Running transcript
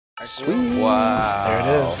Sweet. Wow. There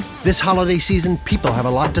it is. This holiday season, people have a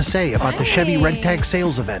lot to say about the Chevy Red Tag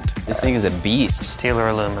sales event. This thing is a beast. Steel or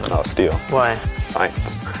aluminum? Oh, steel. Why?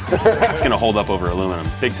 Science. It's gonna hold up over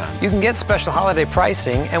aluminum, big time. You can get special holiday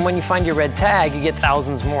pricing, and when you find your red tag, you get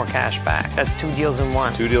thousands more cash back. That's 2 deals in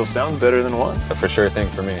 1. 2 deals sounds better than 1. A for sure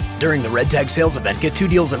thing for me. During the Red Tag sales event, get 2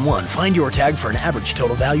 deals in 1. Find your tag for an average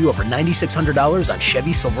total value over $9,600 on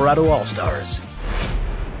Chevy Silverado All-Stars.